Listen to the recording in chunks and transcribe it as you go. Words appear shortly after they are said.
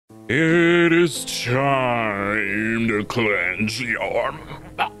It is time to cleanse your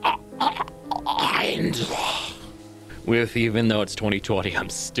mind. Even though it's 2020, I'm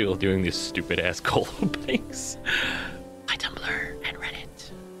still doing these stupid ass cold openings. My Tumblr and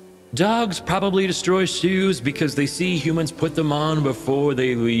Reddit. Dogs probably destroy shoes because they see humans put them on before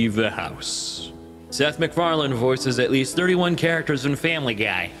they leave the house. Seth MacFarlane voices at least 31 characters in Family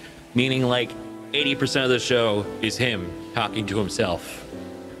Guy, meaning like 80% of the show is him talking to himself.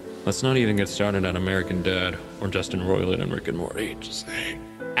 Let's not even get started on American Dad or Justin Roiland and Rick and Morty. Just saying.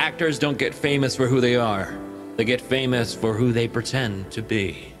 Actors don't get famous for who they are. They get famous for who they pretend to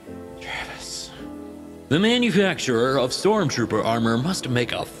be. Travis. The manufacturer of Stormtrooper armor must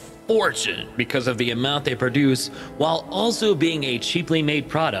make a fortune because of the amount they produce, while also being a cheaply made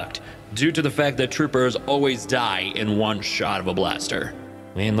product due to the fact that troopers always die in one shot of a blaster.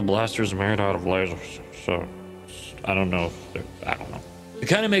 I mean, the blaster's made out of lasers, so I don't know. It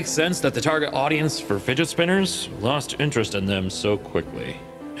kind of makes sense that the target audience for fidget spinners lost interest in them so quickly.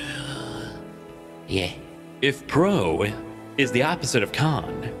 Yeah. If pro is the opposite of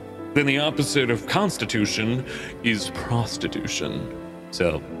con, then the opposite of constitution is prostitution.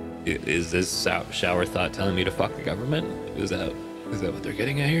 So, is this shower thought telling me to fuck the government? Is that what they're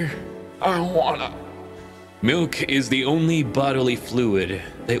getting at here? I don't wanna. Milk is the only bodily fluid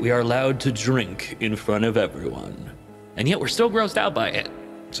that we are allowed to drink in front of everyone. And yet we're still grossed out by it.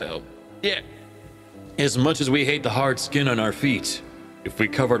 So, yeah. As much as we hate the hard skin on our feet, if we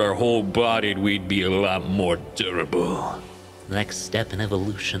covered our whole body, we'd be a lot more durable. Next step in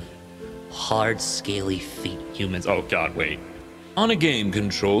evolution. Hard, scaly feet humans. Oh god, wait. On a game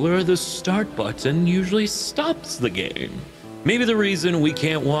controller, the start button usually stops the game. Maybe the reason we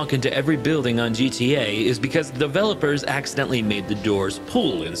can't walk into every building on GTA is because the developers accidentally made the doors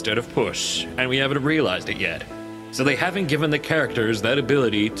pull instead of push, and we haven't realized it yet. So they haven't given the characters that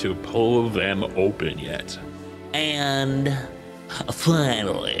ability to pull them open yet. And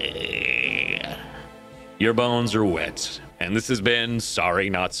finally, your bones are wet, and this has been Sorry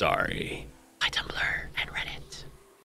Not Sorry. My Tumblr.